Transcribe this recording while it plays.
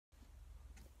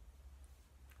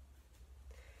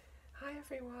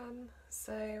everyone.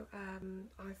 So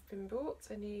I've been bought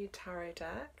a new tarot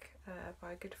deck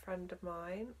by a good friend of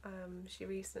mine. She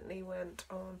recently went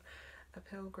on a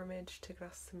pilgrimage to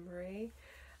Glastonbury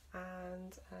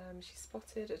and she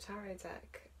spotted a tarot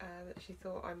deck that she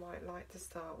thought I might like to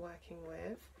start working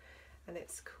with, and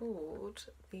it's called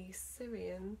the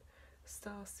Sirian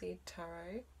Starseed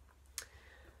Tarot.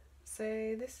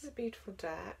 So this is a beautiful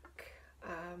deck.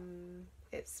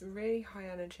 It's really high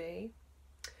energy.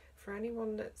 For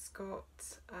anyone that's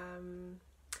got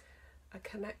a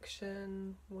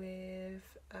connection with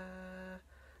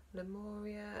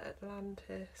Lemuria,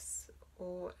 Atlantis,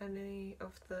 or any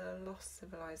of the lost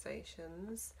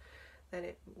civilizations, then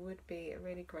it would be a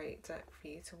really great deck for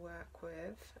you to work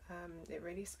with. It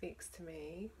really speaks to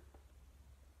me.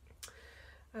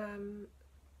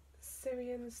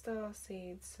 Sirian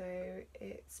Starseed, so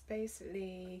it's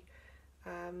basically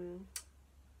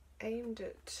aimed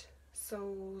at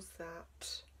souls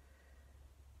that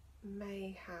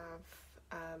may have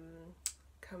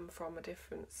come from a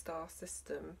different star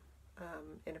system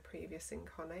in a previous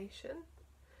incarnation.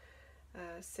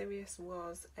 Sirius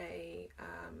was a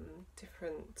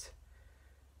different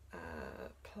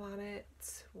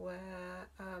planet where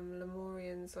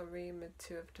Lemurians are rumoured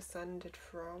to have descended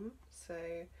from, so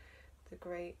the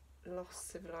great lost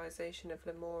civilization of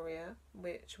Lemuria,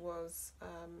 which was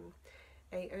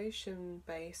a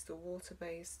ocean-based or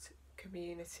water-based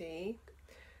community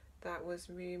that was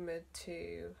rumoured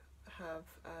to have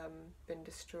been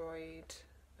destroyed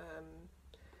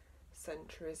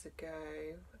centuries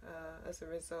ago as a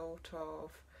result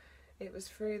of, it was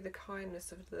through the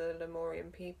kindness of the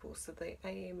Lemurian people. So the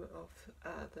aim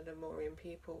of the Lemurian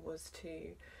people was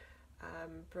to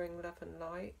bring love and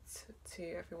light to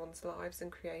everyone's lives and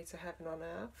create a heaven on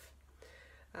earth.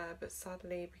 But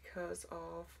sadly, because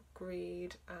of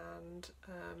greed and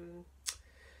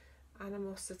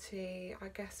animosity, I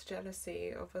guess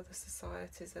jealousy of other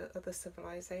societies, other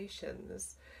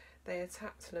civilizations, they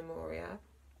attacked Lemuria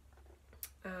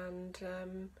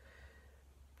and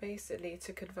basically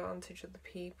took advantage of the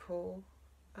people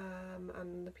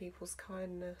and the people's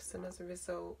kindness, and as a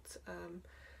result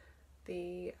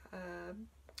the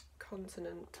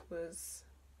continent was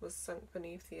sunk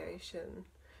beneath the ocean.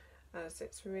 So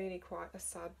it's really quite a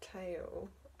sad tale,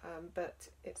 but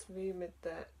it's rumoured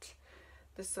that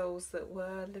the souls that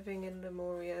were living in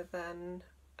Lemuria then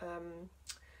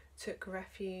took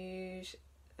refuge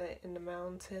in the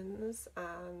mountains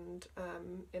and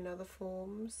in other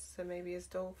forms, so maybe as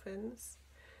dolphins,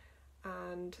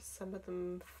 and some of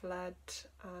them fled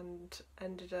and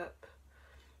ended up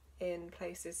in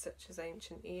places such as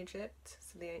ancient Egypt,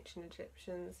 so the ancient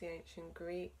Egyptians, the ancient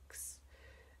Greeks.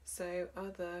 So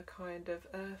other kind of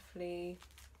earthly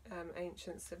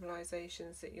ancient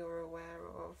civilizations that you're aware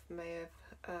of may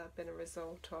have been a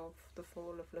result of the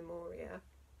fall of Lemuria.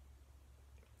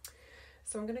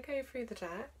 So I'm going to go through the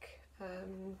deck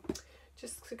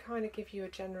just to kind of give you a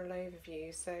general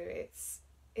overview. So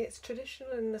it's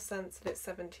traditional in the sense that it's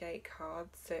 78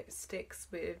 cards, so it sticks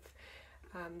with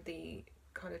the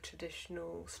kind of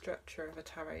traditional structure of a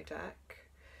tarot deck.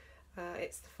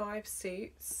 It's the 5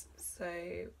 suits,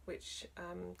 so which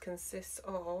consists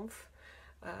of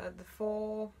the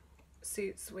 4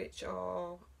 suits which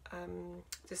are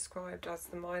described as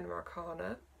the minor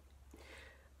arcana,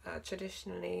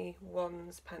 traditionally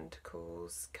wands,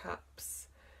 pentacles, cups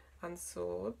and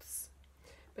swords,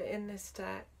 but in this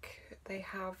deck they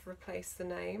have replaced the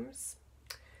names.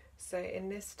 So in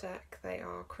this deck they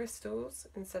are crystals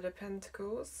instead of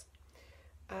pentacles,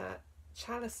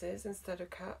 chalices instead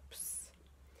of cups,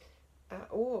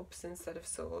 orbs instead of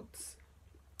swords,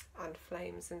 and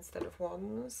flames instead of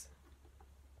wands.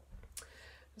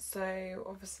 So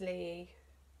obviously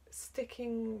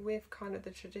sticking with kind of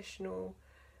the traditional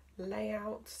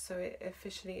layout, so it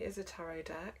officially is a tarot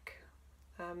deck,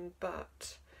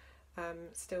 but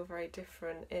still very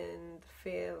different in the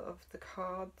feel of the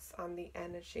cards and the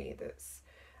energy that's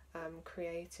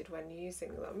created when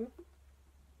using them.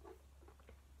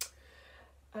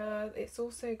 It's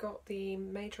also got the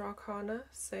major arcana,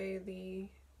 so the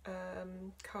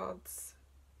cards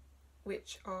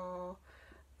which are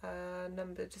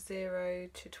numbered 0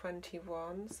 to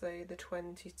 21, so the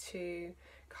 22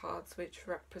 cards which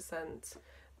represent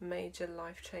major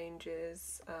life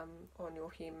changes on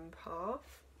your human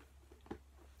path.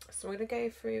 So I'm going to go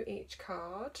through each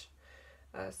card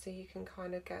so you can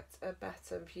kind of get a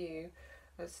better view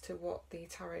as to what the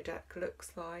tarot deck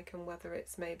looks like and whether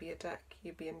it's maybe a deck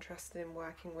you'd be interested in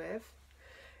working with.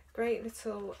 Great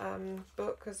little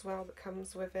book as well that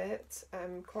comes with it,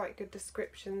 quite good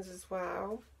descriptions as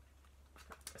well.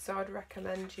 So I'd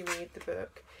recommend you read the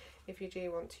book if you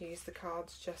do want to use the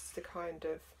cards just to kind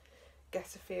of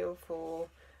get a feel for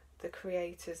the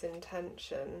creator's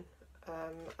intention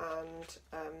and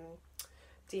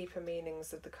deeper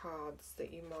meanings of the cards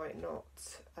that you might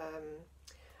not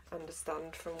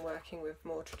understand from working with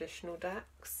more traditional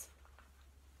decks.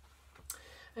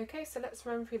 Okay, so let's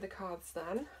run through the cards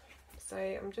then. So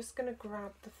I'm just going to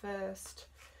grab the first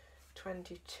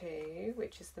 22,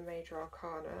 which is the Major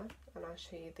Arcana, and I'll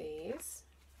show you these.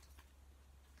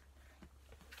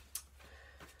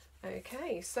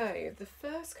 Okay, so the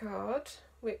first card,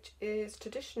 which is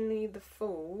traditionally the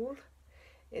Fool,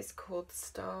 is called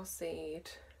Starseed.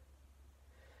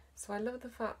 So I love the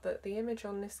fact that the image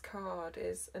on this card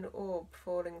is an orb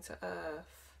falling to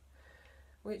earth,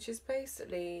 which is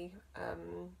basically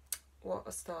what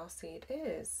a starseed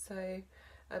is. So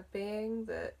a being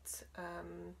that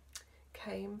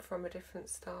came from a different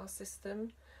star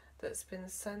system that's been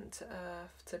sent to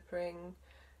earth to bring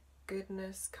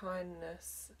goodness,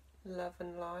 kindness, love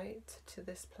and light to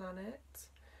this planet.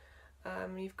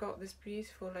 You've got this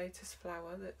beautiful lotus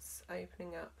flower that's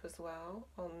opening up as well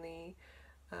on the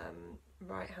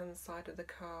right hand side of the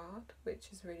card, which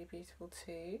is really beautiful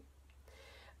too.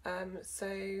 So,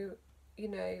 you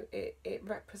know, it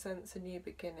represents a new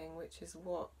beginning, which is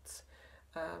what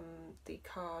the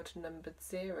card numbered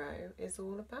 0 is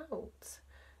all about.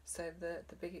 So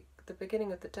the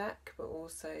beginning of the deck, but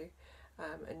also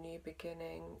a new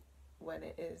beginning when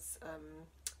it is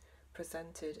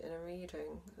presented in a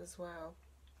reading as well.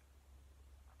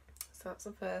 So that's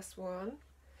the first one.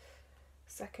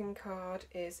 Second card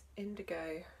is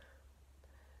Indigo.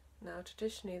 Now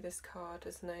traditionally this card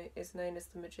is known as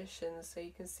the Magician, so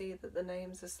you can see that the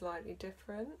names are slightly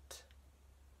different.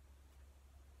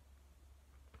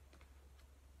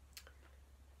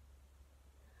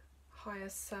 Higher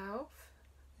Self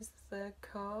is the third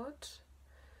card.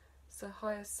 So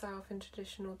Higher Self in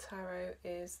traditional tarot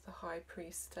is the High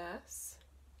Priestess.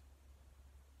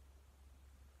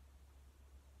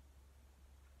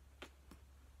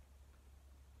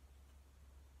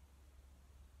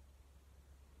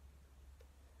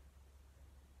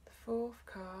 The fourth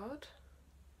card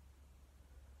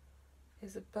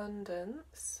is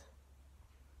Abundance,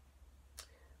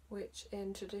 which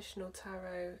in traditional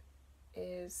tarot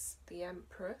is the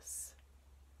Empress.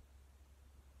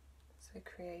 So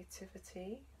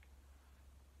creativity.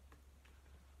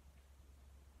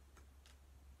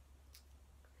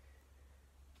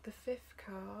 The fifth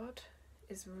card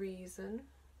is Reason.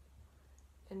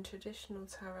 In traditional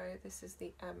tarot, this is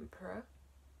the Emperor.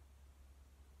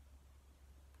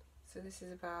 So this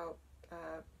is about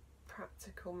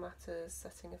practical matters,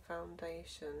 setting a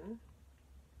foundation.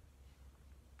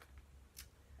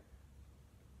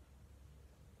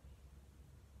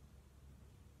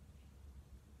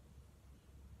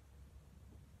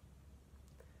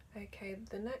 Okay,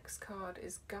 the next card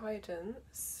is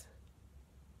Guidance.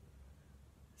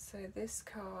 So this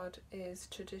card is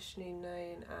traditionally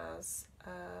known as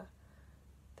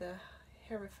the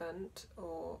Hierophant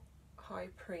or High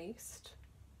Priest.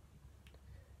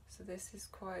 So this is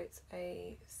quite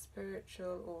a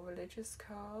spiritual or religious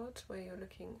card where you're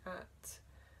looking at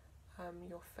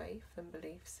your faith and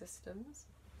belief systems.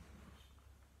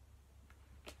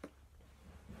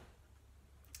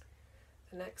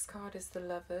 The next card is the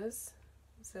Lovers,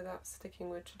 so that's sticking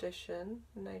with tradition,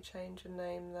 no change in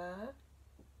name there.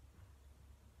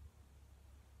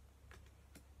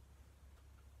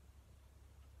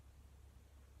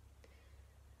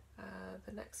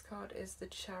 The next card is the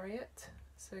Chariot,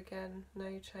 so again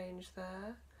no change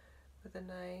there with a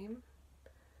name.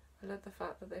 I love the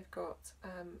fact that they've got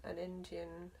an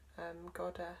Indian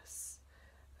goddess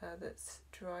that's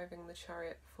driving the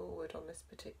chariot forward on this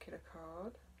particular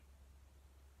card.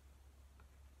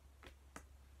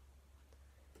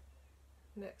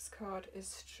 Next card is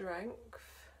Strength,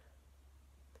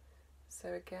 so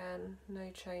again no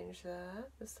change there,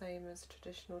 the same as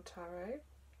traditional tarot.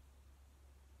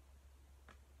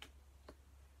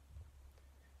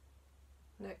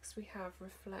 Next we have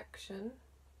Reflection,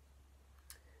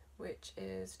 which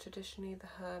is traditionally the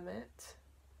Hermit,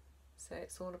 so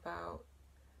it's all about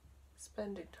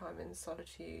spending time in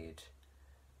solitude,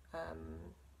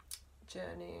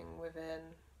 journeying within,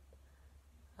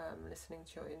 listening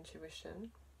to your intuition.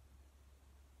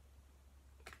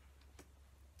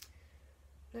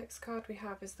 Next card we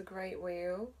have is the Great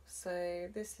Wheel, so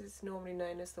this is normally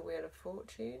known as the Wheel of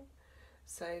Fortune,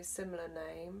 so similar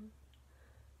name,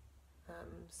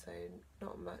 so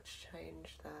not much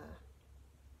change there.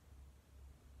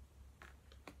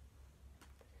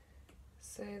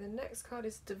 So the next card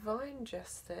is Divine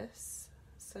Justice,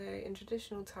 so in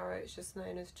traditional tarot it's just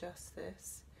known as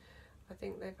Justice. I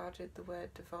think they've added the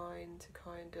word divine to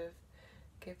kind of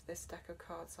give this deck of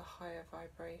cards a higher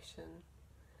vibration,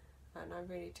 and I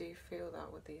really do feel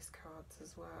that with these cards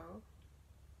as well.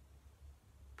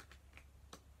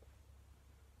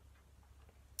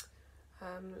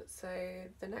 So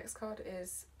the next card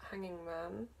is Hanging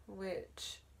Man,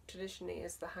 which traditionally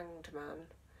is the Hanged Man,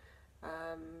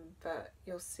 but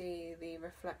you'll see the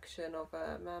reflection of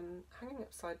a man hanging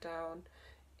upside down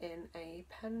in a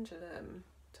pendulum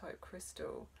type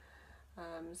crystal.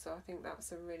 So I think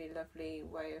that's a really lovely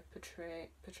way of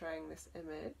portraying this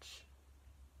image.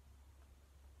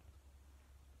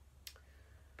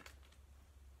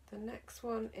 The next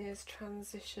one is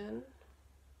Transition.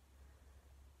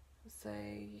 So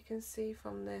you can see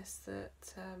from this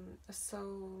that a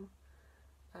soul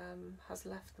has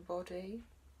left the body.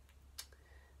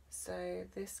 So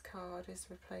this card is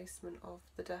replacement of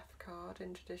the Death card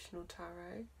in traditional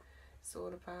tarot. It's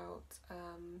all about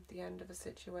the end of a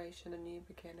situation, a new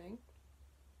beginning.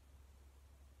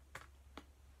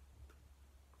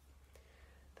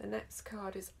 The next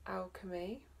card is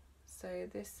Alchemy. So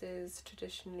this is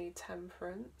traditionally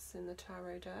Temperance in the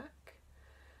tarot deck.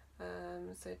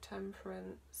 So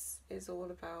Temperance is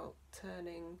all about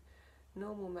turning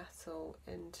normal metal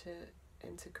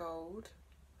into gold.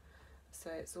 So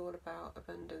it's all about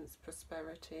abundance,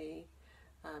 prosperity,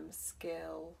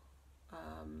 skill,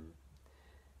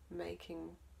 making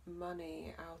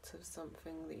money out of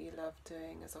something that you love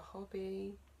doing as a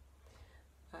hobby,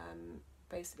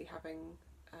 basically having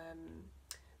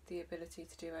the ability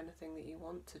to do anything that you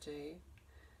want to do.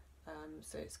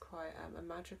 So it's quite a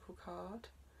magical card.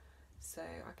 So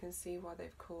I can see why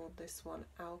they've called this one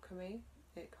Alchemy.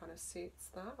 It kind of suits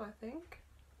that, I think.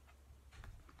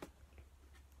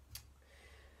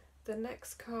 The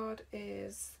next card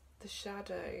is the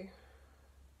Shadow.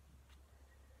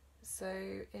 So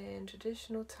in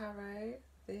traditional tarot,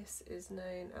 this is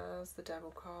known as the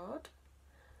Devil card.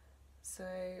 So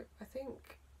I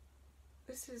think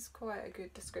this is quite a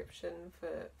good description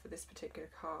for this particular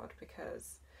card,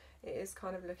 because it is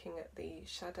kind of looking at the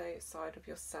shadow side of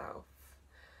yourself.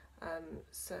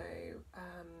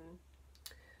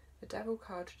 The Devil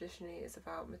card traditionally is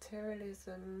about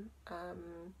materialism,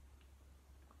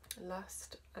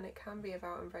 lust, and it can be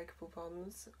about unbreakable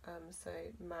bonds, so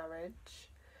marriage,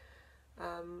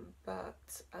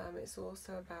 but it's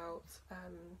also about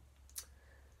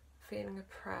feeling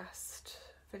oppressed,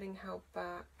 feeling held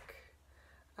back.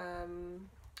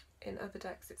 In other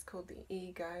decks it's called the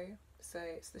ego, so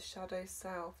it's the shadow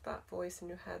self, that voice in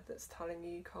your head that's telling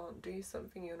you you can't do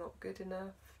something, you're not good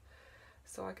enough.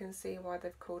 So I can see why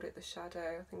they've called it the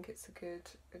Shadow. I think it's a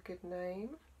good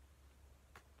name.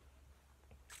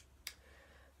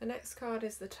 The next card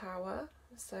is the Tower.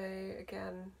 So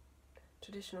again,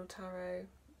 traditional tarot,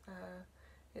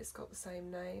 it's got the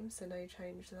same name, so no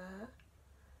change there.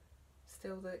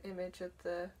 Still the image of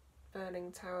the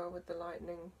burning tower with the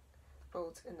lightning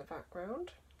bolt in the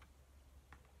background.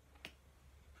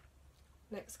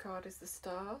 Next card is the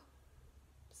Star.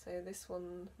 So this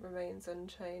one remains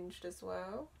unchanged as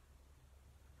well.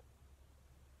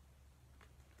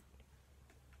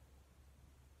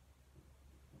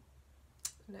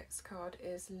 Next card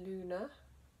is Luna.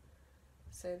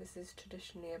 So this is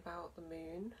traditionally about the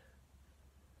moon.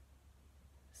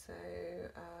 So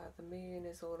the moon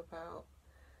is all about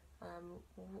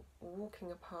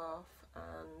walking a path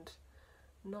and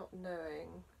not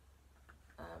knowing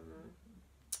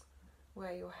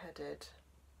where you're headed.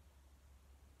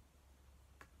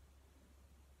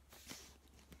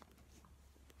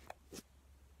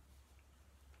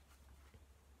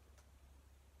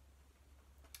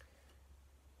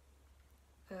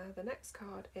 The next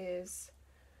card is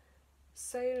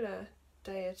Solar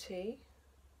Deity,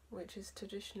 which is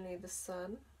traditionally the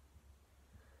sun.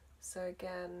 So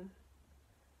again,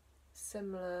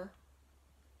 similar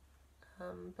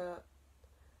but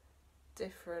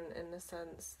different in the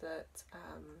sense that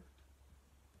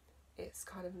it's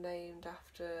kind of named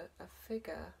after a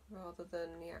figure rather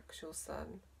than the actual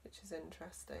sun, which is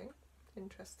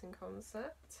interesting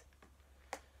concept.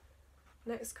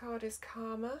 Next card is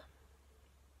Karma.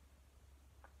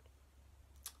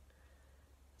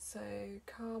 So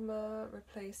Karma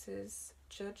replaces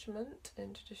Judgment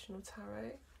in traditional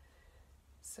tarot.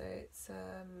 So it's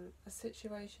a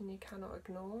situation you cannot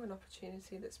ignore, an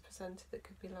opportunity that's presented that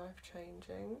could be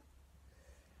life-changing.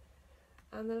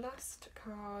 And the last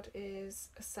card is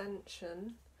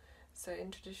Ascension. So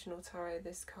in traditional tarot,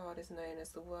 this card is known as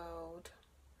the World.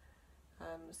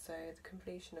 So the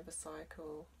completion of a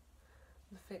cycle,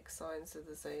 the fixed signs of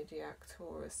the zodiac: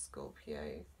 Taurus,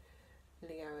 Scorpio,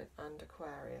 Leo and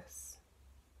Aquarius.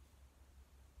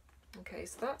 Okay,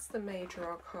 so that's the major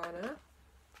arcana.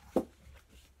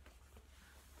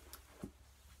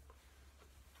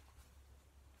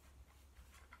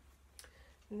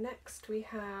 Next we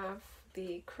have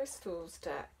the crystals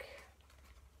deck.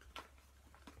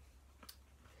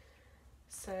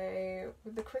 So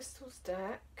with the crystals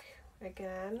deck,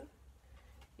 again,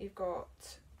 you've got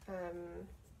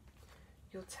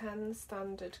your 10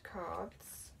 standard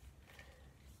cards,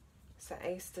 so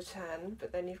ace to 10,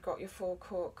 but then you've got your 4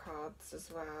 court cards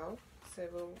as well. So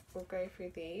we'll go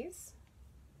through these.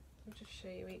 I'll just show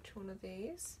you each one of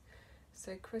these.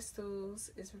 So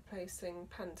crystals is replacing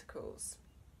pentacles.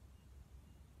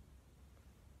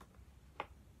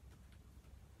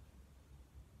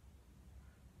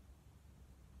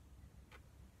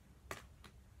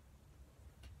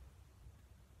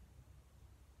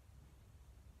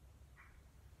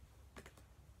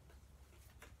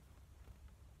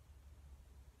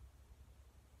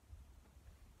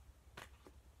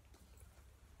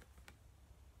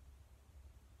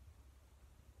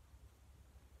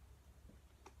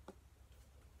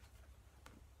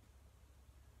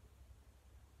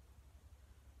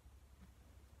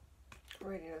 I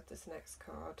really love this next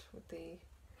card with the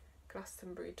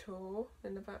Glastonbury tour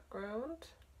in the background.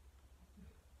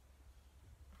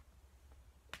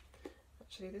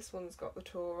 Actually, this one's got the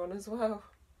tour on as well.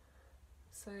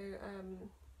 So,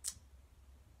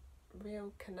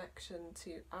 real connection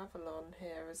to Avalon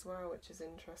here as well, which is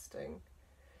interesting.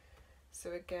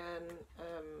 So again,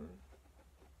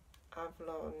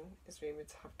 Avalon is rumoured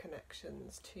to have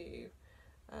connections to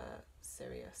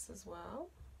Sirius as well.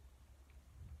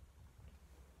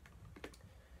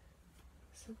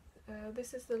 So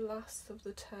this is the last of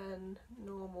the 10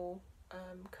 normal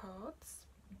cards.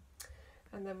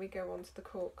 And then we go on to the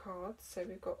court cards. So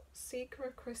we've got Seeker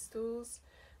of Crystals,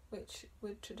 which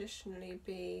would traditionally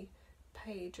be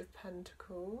Page of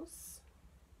Pentacles.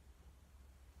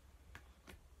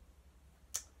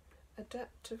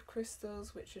 Adept of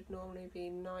Crystals, which would normally be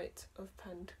Knight of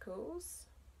Pentacles.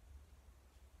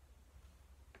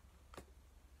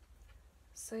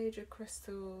 Sage of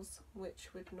Crystals,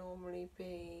 which would normally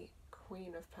be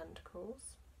Queen of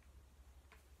Pentacles.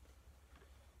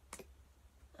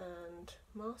 And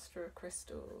Master of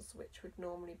Crystals, which would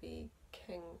normally be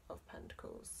King of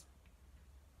Pentacles.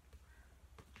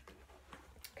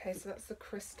 Okay, so that's the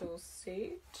crystals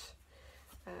suit.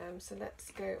 So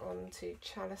let's go on to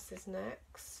chalices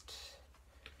next.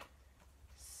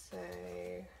 So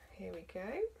here we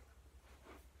go.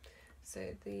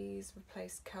 So these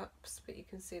replace cups, but you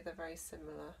can see they're very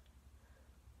similar.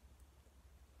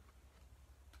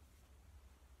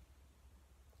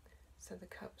 So the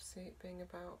cup suit being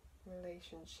about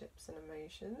relationships and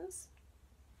emotions.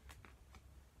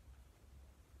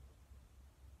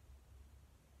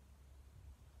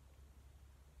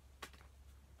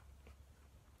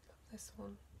 This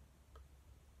one.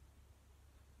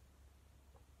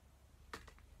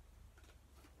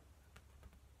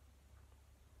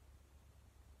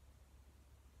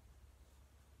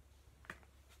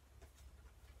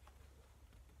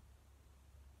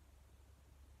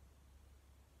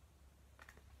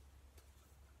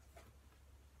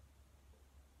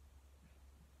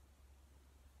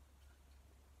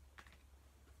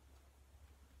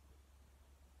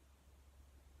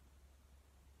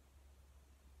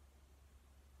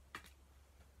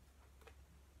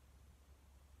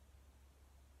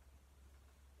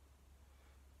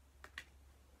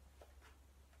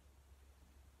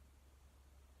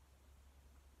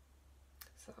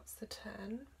 So that's the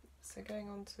 10. So going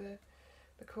on to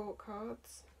the court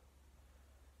cards.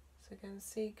 So again,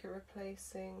 Seeker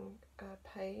replacing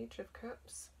Page of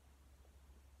Cups.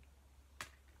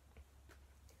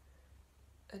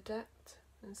 Adept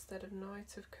instead of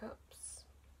Knight of Cups.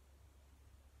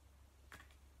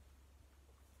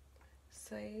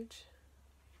 Sage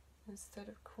instead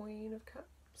of Queen of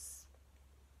Cups.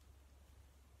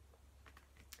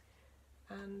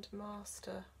 And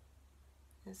Master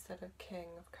instead of King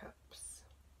of Cups.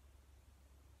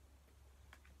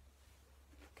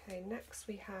 Okay, next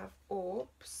we have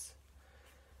orbs.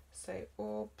 So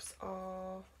orbs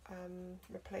are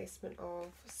replacement of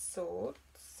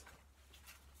swords.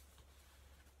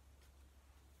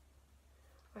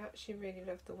 I actually really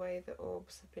love the way that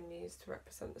orbs have been used to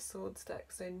represent the swords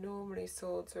deck. So normally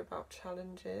swords are about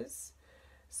challenges.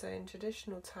 So in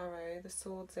traditional tarot, the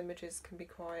swords images can be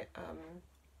quite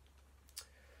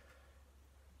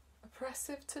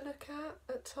oppressive to look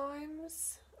at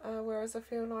times, whereas I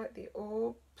feel like the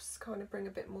orbs kind of bring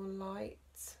a bit more light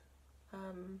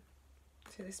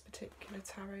to this particular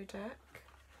tarot deck.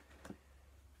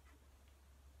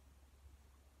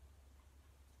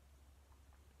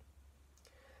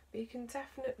 But you can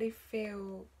definitely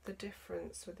feel the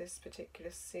difference with this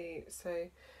particular suit. So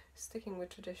sticking with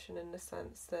tradition in the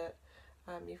sense that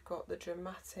you've got the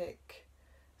dramatic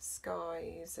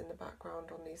skies in the background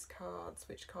on these cards,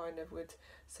 which kind of would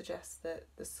suggest that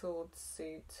the sword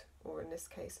suit, or in this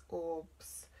case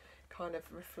orbs, kind of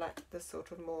reflect the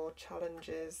sort of more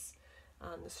challenges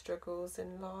and the struggles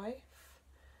in life.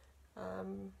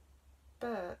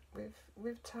 But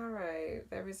with tarot,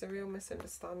 there is a real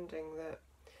misunderstanding that,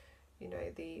 you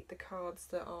know, the cards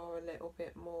that are a little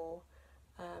bit more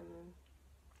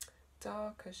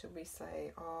darker, should we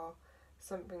say, are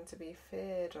something to be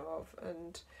feared of,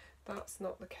 and that's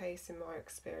not the case in my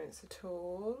experience at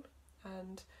all.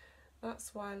 And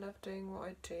that's why I love doing what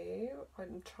I do.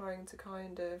 I'm trying to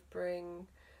kind of bring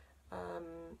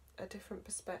a different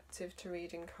perspective to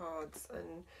reading cards,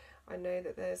 and I know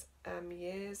that there's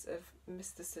years of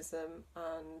mysticism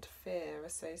and fear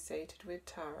associated with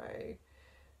tarot,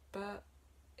 but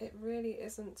it really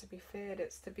isn't to be feared,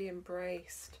 it's to be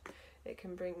embraced. It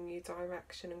can bring you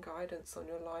direction and guidance on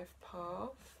your life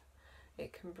path.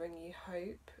 It can bring you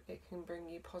hope. It can bring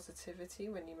you positivity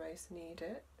when you most need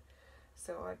it.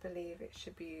 So I believe it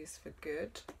should be used for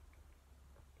good.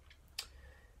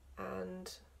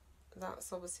 And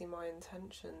that's obviously my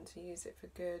intention, to use it for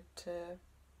good, to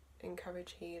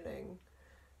encourage healing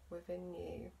within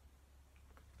you.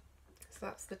 So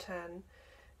that's the 10.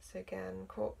 So again,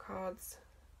 court cards,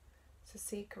 it's a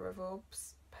Seeker of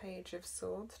Orbs, Page of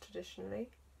Swords traditionally,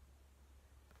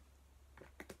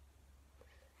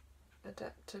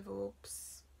 Adept of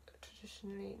Orbs,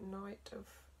 traditionally Knight of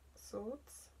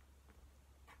Swords,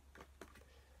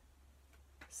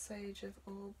 Sage of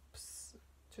Orbs,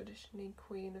 traditionally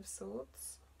Queen of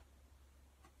Swords,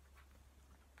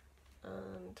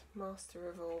 and Master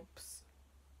of Orbs,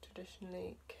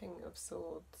 traditionally King of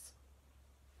Swords.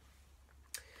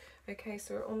 Okay,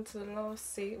 so we're on to the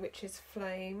last suit, which is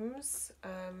Flames.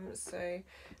 So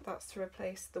that's to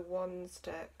replace the Wands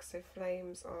deck. So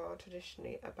Flames are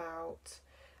traditionally about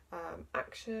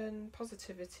action,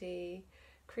 positivity,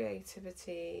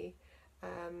 creativity,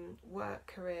 work,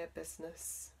 career,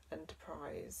 business,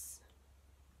 enterprise.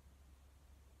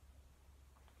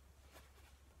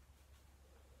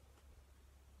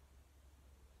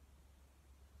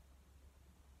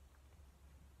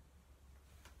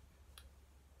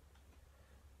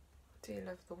 I do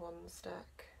love the Wands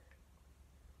deck,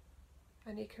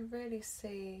 and you can really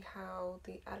see how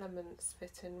the elements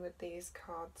fit in with these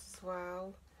cards as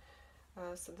well.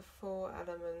 So the 4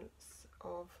 elements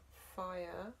of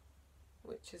fire,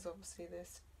 which is obviously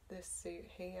this suit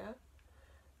here,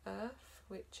 earth,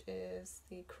 which is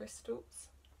the crystals,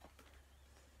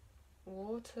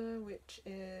 water, which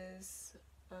is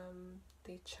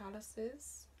the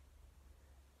chalices,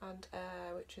 and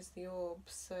air, which is the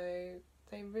orbs. So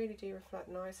they really do reflect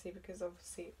nicely, because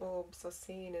obviously orbs are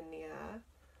seen in the air,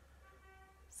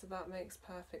 so that makes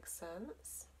perfect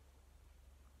sense.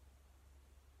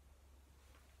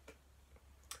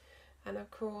 And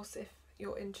of course, if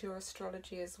you're into your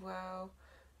astrology as well,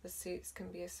 the suits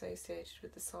can be associated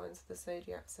with the signs of the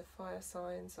zodiac. So fire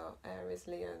signs are Aries,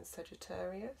 Leo and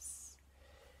Sagittarius.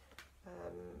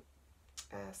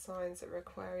 Air signs are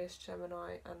Aquarius,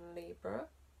 Gemini and Libra.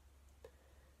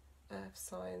 Earth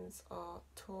signs are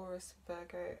Taurus,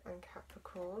 Virgo and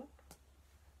Capricorn.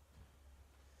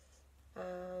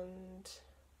 And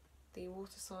the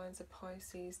water signs are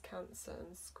Pisces, Cancer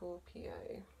and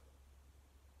Scorpio.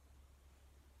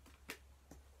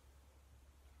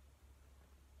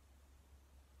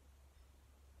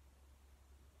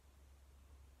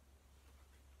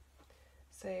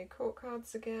 So court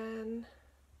cards again.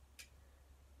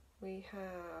 We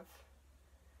have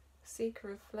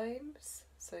Seeker of Flames,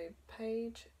 so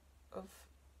Page of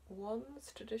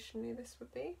Wands, traditionally this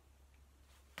would be.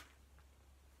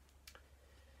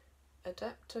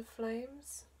 Adept of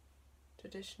Flames,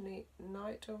 traditionally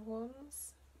Knight of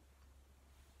Wands.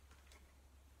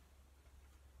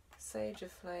 Sage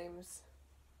of Flames,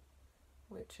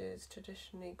 which is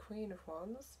traditionally Queen of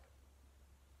Wands.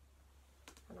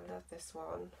 And I love this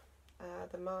one.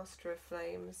 The Master of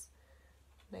Flames,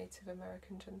 Native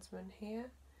American gentleman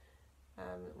here,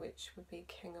 which would be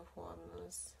King of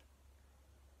Wands.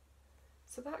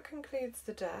 So that concludes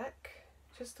the deck.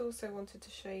 Just also wanted to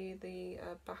show you the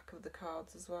back of the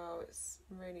cards as well. It's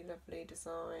really lovely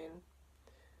design.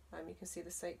 You can see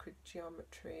the sacred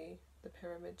geometry, the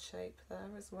pyramid shape there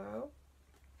as well.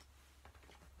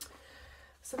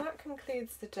 So that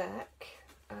concludes the deck.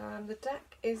 The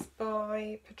deck is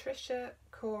by Patricia,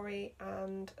 Corey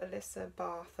and Alyssa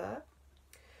Bartha.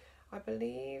 I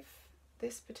believe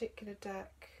this particular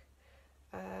deck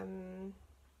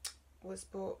was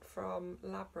bought from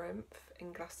Labyrinth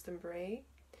in Glastonbury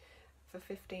for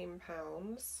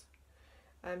 £15.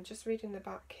 Just reading the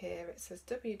back here, it says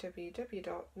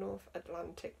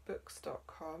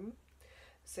www.northatlanticbooks.com,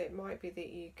 so it might be that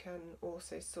you can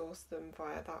also source them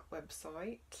via that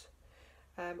website.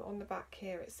 On the back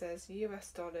here it says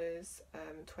US dollars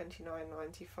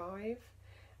 $29.95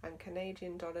 and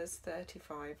Canadian dollars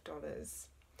 $35.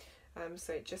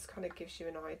 So it just kind of gives you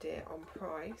an idea on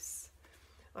price.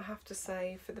 I have to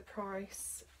say, for the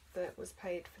price that was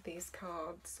paid for these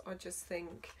cards, I just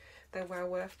think they're well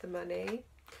worth the money.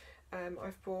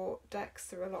 I've bought decks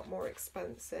that are a lot more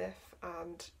expensive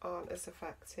and aren't as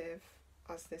effective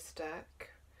as this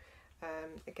deck.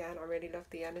 Again, I really love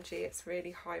the energy. It's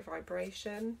really high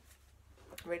vibration,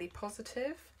 really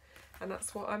positive, and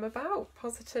that's what I'm about,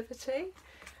 positivity.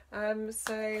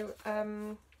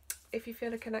 If you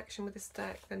feel a connection with this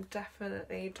deck, then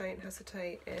definitely don't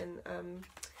hesitate in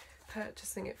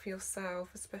purchasing it for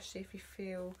yourself, especially if you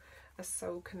feel a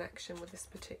soul connection with this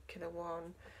particular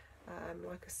one.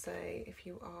 Like I say, if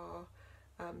you are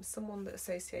someone that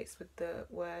associates with the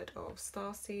word of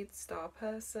starseed, star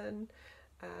person,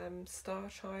 star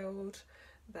child,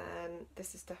 then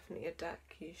this is definitely a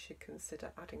deck you should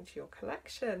consider adding to your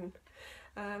collection.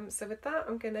 So with that,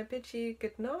 I'm going to bid you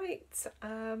good night,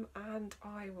 and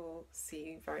I will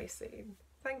see you very soon.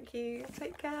 Thank you.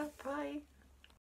 Take care. Bye.